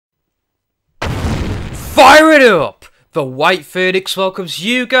Fire it up! The White Phoenix welcomes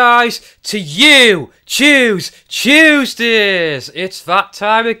you guys to You Choose Tuesdays! It's that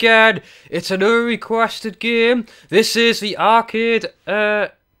time again. It's another requested game. This is the arcade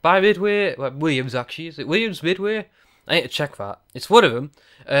by Midway. Well, Williams, actually. Is it Williams Midway? I need to check that. It's one of them.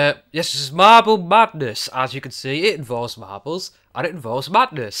 Yes, this is Marble Madness. As you can see, it involves marbles and it involves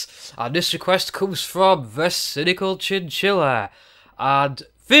madness. And this request comes from The Cynical Chinchilla. And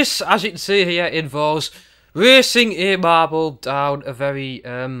this, as you can see here, involves racing a marble down a very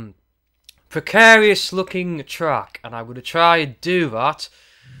precarious looking track. And I'm going to try and do that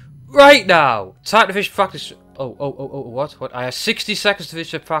right now. Time to finish practice. What? I have 60 seconds to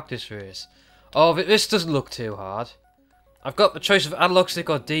finish a practice race. Oh, this doesn't look too hard. I've got the choice of analog stick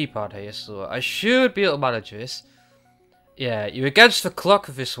or D-pad here, so I should be able to manage this. Yeah, you're against the clock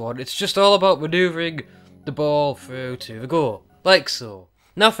with this one. It's just all about manoeuvring the ball through to the goal. Like so.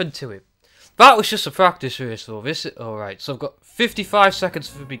 Nothing to it. That was just a practice race though. Alright, so I've got 55 seconds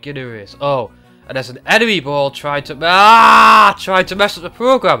for the beginner race. Oh, and there's an enemy ball trying to mess up the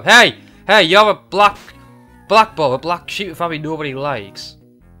program. Hey, you're a black ball, a black sheep of family nobody likes.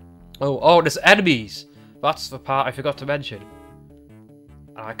 Oh, there's enemies. That's the part I forgot to mention.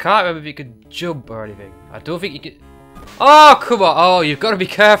 I can't remember if you can jump or anything. I don't think you can. Oh, come on. Oh, you've got to be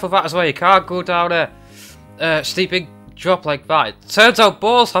careful of that as well. You can't go down a steep drop like that. It turns out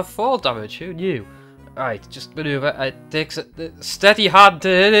balls have fall damage. Who knew? Right, just maneuver. It takes a steady hand to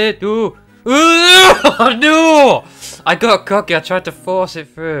hit it. Ooh. Oh, no! I got cocky. I tried to force it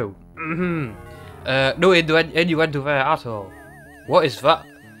through. No innuendo there at all. What is that?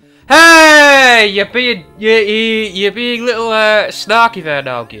 Hey! You're being little snarky there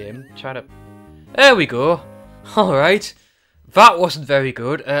now, game. There we go. Alright. That wasn't very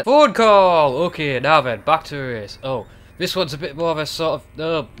good. Phone call! Okay, now then, back to the race. Oh, this one's a bit more of a sort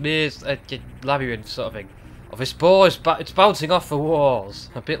of maze, labyrinth sort of thing. Oh, this ball is it's bouncing off the walls.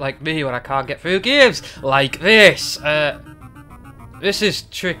 A bit like me when I can't get through games like this. This is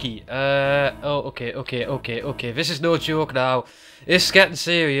tricky. Okay. This is no joke now. It's getting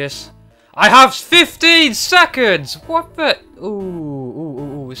serious. I have 15 seconds! What the?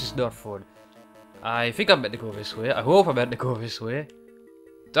 Ooh, this is not fun. I think I'm meant to go this way. I hope I'm meant to go this way.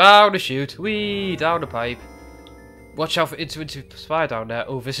 Down the chute. Whee! Down the pipe. Watch out for intuitive spy down there.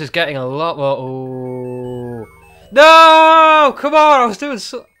 Oh, this is getting a lot more. Oh. No! Come on! I was doing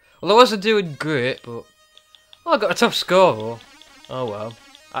so. Well, I wasn't doing great, but. Oh, I got a top score though. Oh well.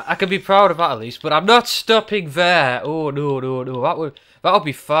 I can be proud of that at least, but I'm not stopping there. Oh no. That would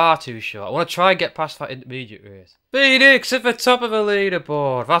be far too short. I want to try and get past that intermediate race. Phoenix at the top of the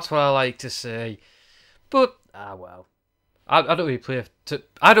leaderboard. That's what I like to see. But well. I don't really play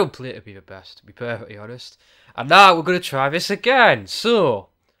I don't play to be the best, to be perfectly honest. And now we're gonna try this again. So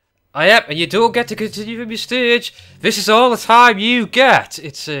and you don't get to continue from your stage. This is all the time you get,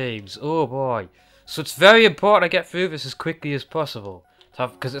 it seems. Oh boy. So it's very important I get through this as quickly as possible.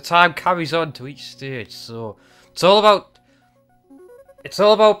 Because the time carries on to each stage. So it's all about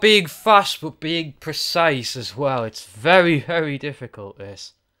being fast but being precise as well. It's very, very difficult,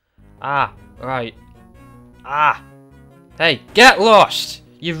 this. Right. Hey, get lost!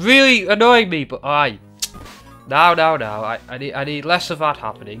 You're really annoying me, but Now. I need less of that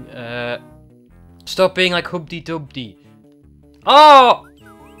happening. Stop being like Humpty Dumpty. Oh!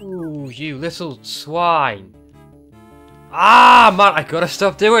 Ooh, you little swine. Man, I gotta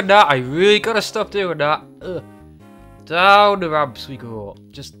stop doing that. I really gotta stop doing that. Ugh. Down the ramps we go.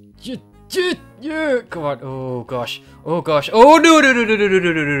 Yeah. Come on. Oh gosh. Oh no.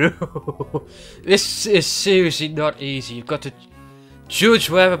 This is seriously not easy. You've got to judge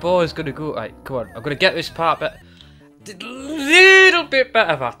where the ball is gonna go. Right, come on. I'm gonna get this part better. A little bit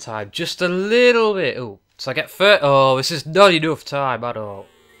better that time. Just a little bit. Oh, so I get 30. Oh, this is not enough time at all.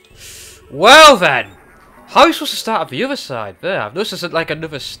 Well then. How are you supposed to start at the other side? There, I've noticed there's like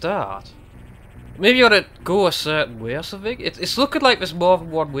another start. Maybe you ought to go a certain way or something. It's looking like there's more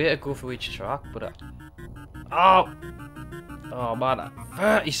than one way to go through each track, but oh man,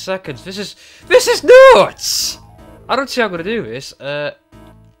 30 seconds. This is nuts. I don't see how I'm gonna do this. And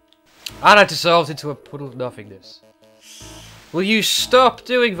I dissolved into a puddle of nothingness. Will you stop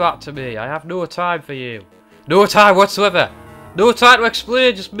doing that to me? I have no time for you. No time whatsoever. No time to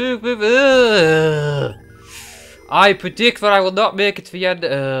explain. Just move. Ugh. I predict that I will not make it to the end.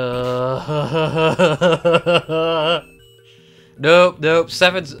 Nope.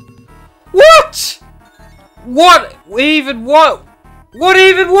 7. What? What even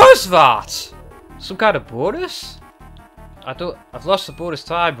was that? Some kind of bonus? I've lost the bonus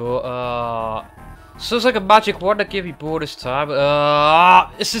time, but sounds like a magic wand that gave me bonus time.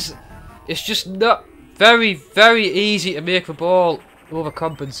 It's just not very, very easy to make the ball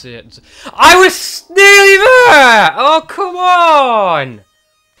overcompensate. I was nearly there! Oh, come on!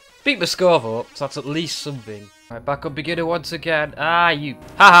 Beat the score up, so that's at least something. Right, back up beginner once again. Ah, you.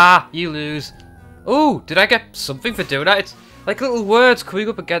 Haha, you lose. Oh, did I get something for doing that? It's like little words coming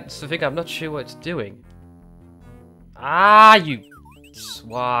up against the thing. I'm not sure what it's doing. Ah, you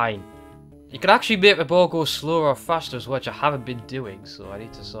swine. You can actually make the ball go slower or faster as well, which I haven't been doing, so I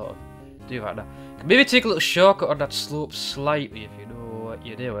need to sort of do that now. Maybe take a little shortcut on that slope slightly if you know what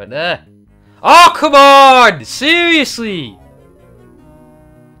you're doing. There. Oh, come on! Seriously!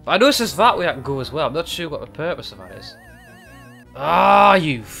 But I notice there's that way I can go as well. I'm not sure what the purpose of that is. Ah,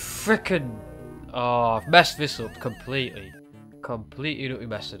 you frickin'... Oh, I've messed this up completely. Completely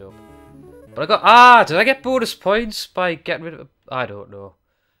messed it up. But I got... Ah, did I get bonus points by getting rid of... I don't know.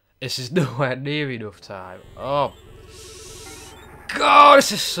 This is nowhere near enough time. Oh. God,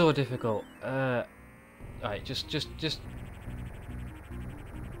 this is so difficult. Right, just...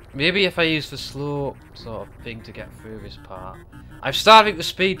 Maybe if I use the slow sort of thing to get through this part. I'm starting the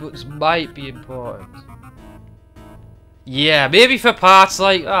speed buttons might be important. Yeah, maybe for parts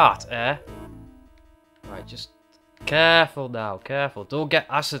like that, eh? Right, just careful now, careful. Don't get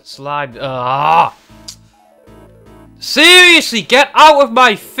acid slimed. Ah! Seriously, get out of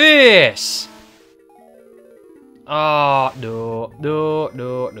my face! Oh, no.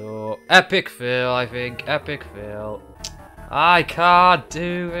 Epic fail, I think. Epic fail. I can't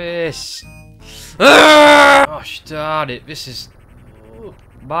do this. Gosh darn it, this is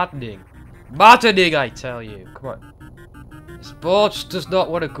maddening. Maddening, I tell you. Come on. This ball just does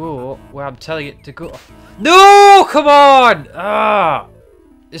not want to go where I'm telling it to go. No, come on! Ah!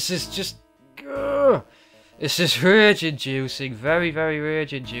 This is just... This is rage-inducing. Very, very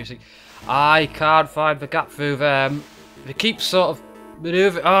rage-inducing. I can't find the gap through them. They keep sort of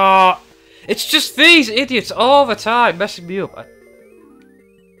maneuvering. Ah! It's just these idiots all the time messing me up.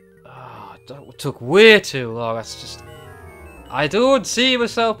 That took way too long. That's just... I don't see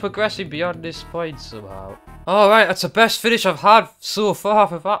myself progressing beyond this point somehow. Alright, that's the best finish I've had so far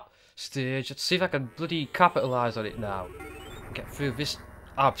for that stage. Let's see if I can bloody capitalise on it now. Get through this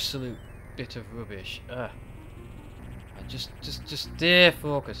absolute bit of rubbish. Just stay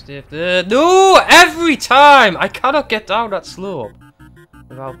focused. No! Every time! I cannot get down that slope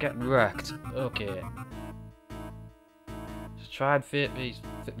without getting wrecked. Okay. Just try and fit me.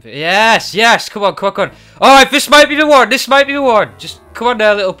 Yes! Come on. Alright, this might be the one. Just come on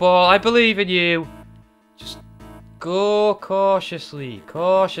there, little ball. I believe in you. Just go cautiously.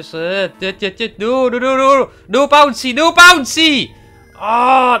 No, bouncy!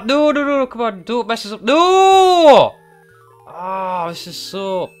 Ah, no, come on. Don't mess us up. No! Ah, this is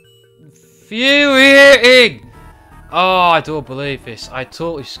so infuriating. Oh, I don't believe this. I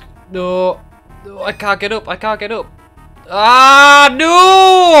totally... No, I can't get up. Ah,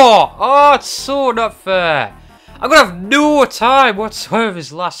 no! Oh, it's so not fair. I'm gonna have no time whatsoever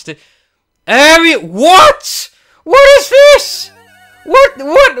this last area. What? What is this? What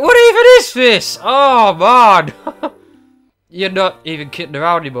even is this? Oh, man. You're not even kidding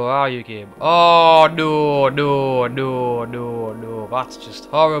around anymore, are you, game? Oh, no. That's just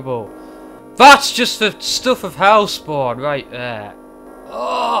horrible. That's just the stuff of Hellspawn right there.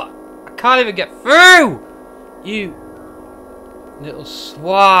 Oh, I can't even get through. You little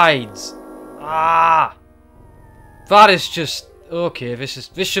swines. Ah. That is just... Okay, this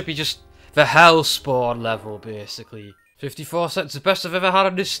should be just the Hellspawn level, basically. 54 seconds, the best I've ever had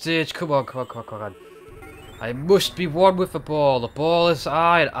on this stage. Come on. I must be one with the ball. The ball is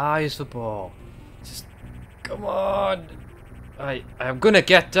I, and I is the ball. Just... Come on. I'm gonna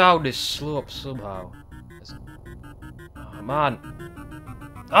get down this slope somehow. Oh, man.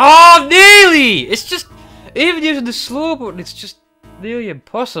 Oh, nearly! It's just... Even using the slow button, it's just nearly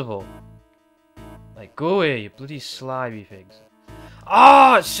impossible. Like, go away, you bloody slimy things.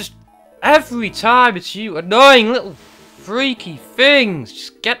 Oh, it's just... Every time it's you annoying little freaky things.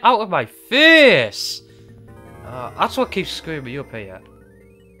 Just get out of my face. That's what keeps screwing me up here.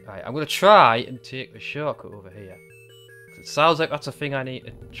 Right, I'm going to try and take the shortcut over here. It sounds like that's a thing I need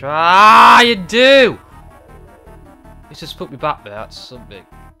to try and do. It's just put me back there, that's something.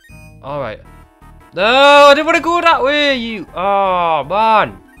 Alright. No, I didn't want to go that way, you. Oh,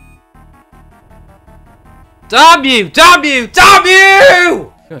 man. Damn you! I'm going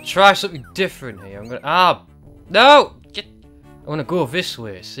to try something different here. I'm going to... no! I'm going to go this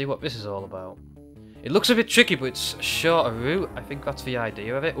way, see what this is all about. It looks a bit tricky, but it's a shorter route. I think that's the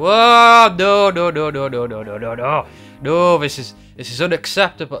idea of it. Whoa! No! No, this is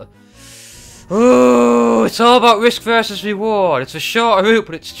unacceptable. Oh, it's all about risk versus reward. It's a shorter route,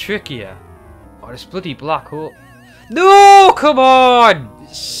 but it's trickier. Oh, this bloody black hole. No, come on!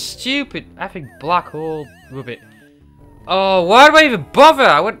 Stupid effing black hole rubbish. Oh, why do I even bother?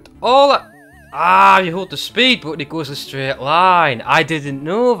 I went all that. Ah, you hold the speed button, it goes a straight line. I didn't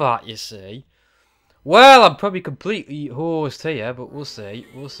know that, you see. Well, I'm probably completely hosed here, but we'll see.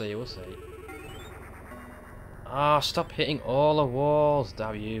 We'll see, we'll see. Ah, stop hitting all the walls,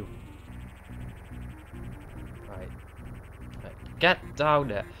 damn you. Right. Get down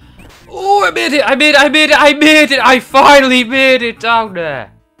there. Oh, I made it! I made it! I made it! I made it! I finally made it down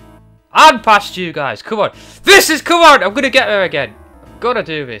there! And past you guys, come on! This is, come on! I'm gonna get there again! I'm gonna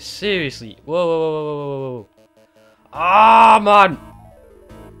do this, seriously. Whoa, whoa, whoa, whoa, whoa, whoa. Ah, man!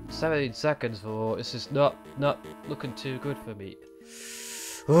 17 seconds for this is not looking too good for me.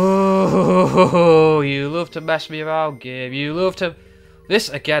 Oh, you love to mess me around, game. You love to... This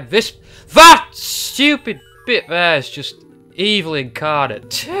again, that stupid bit there is just evil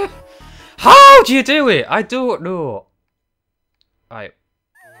incarnate. How do you do it? I don't know. Right.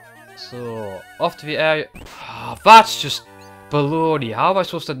 So, off to the area. Oh, that's just baloney. How am I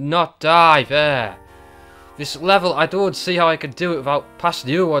supposed to not die there? This level, I don't see how I can do it without passing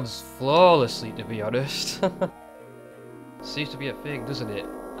the other ones flawlessly, to be honest. Seems to be a thing, doesn't it?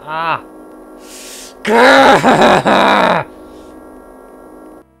 Ah!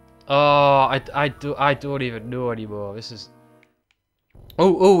 Oh, I don't even know anymore. This is...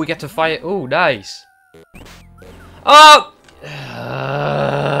 Oh, we get to fight. Oh, nice. Oh!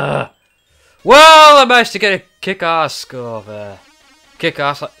 Well, I managed to get a kick-ass score there.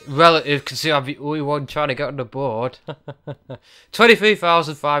 Kick-ass, relative, considering I'm the only one trying to get on the board.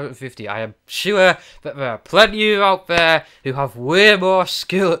 23,550. I am sure that there are plenty of you out there who have way more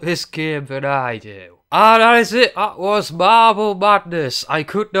skill at this game than I do. And that is it. That was Marble Madness. I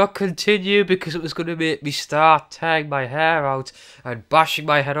could not continue because it was going to make me start tearing my hair out and bashing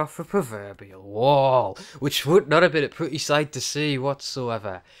my head off a proverbial wall, which would not have been a pretty sight to see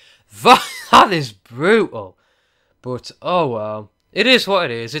whatsoever. That is brutal. But, oh well. It is what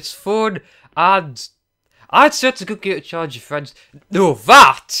it is. It's fun, and I'd say it's a good game to challenge your friends. No,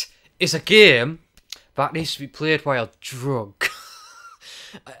 that is a game that needs to be played while drunk.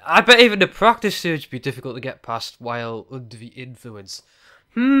 I bet even the practice stage would be difficult to get past while under the influence.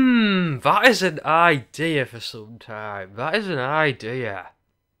 That is an idea for some time. That is an idea.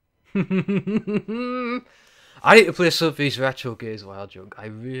 I need to play some of these retro games while drunk. I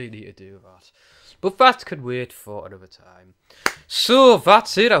really need to do that. But that could wait for another time. So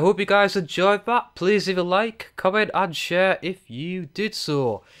that's it. I hope you guys enjoyed that. Please leave a like, comment and share if you did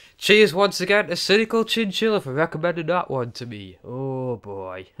so. Cheers once again to Cynical Chinchilla for recommending that one to me. Oh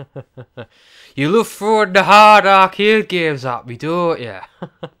boy. You love throwing the hard arcade games at me, don't you?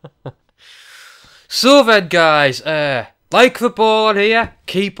 So then guys, like the ball on here,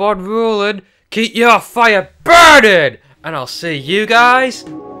 keep on rolling, keep your fire burning, and I'll see you guys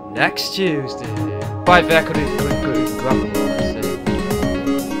next Tuesday. Bye there, could grab the ball,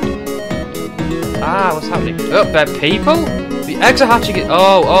 Ah, what's happening? Oh, they're people? The eggs are hatching it.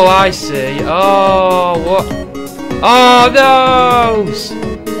 Oh, I see. Oh, what? Oh, no!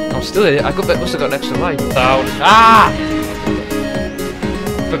 I'm still in it. I must have got an extra life. Down. Ah!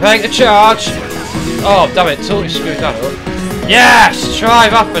 Preparing to charge. Oh, damn it. Totally screwed that up. Yes! Try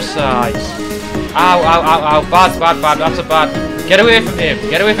that for size. Ow. Bad. That's a bad. Get away from him.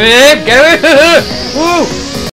 Get away from him. Get away from him. Woo!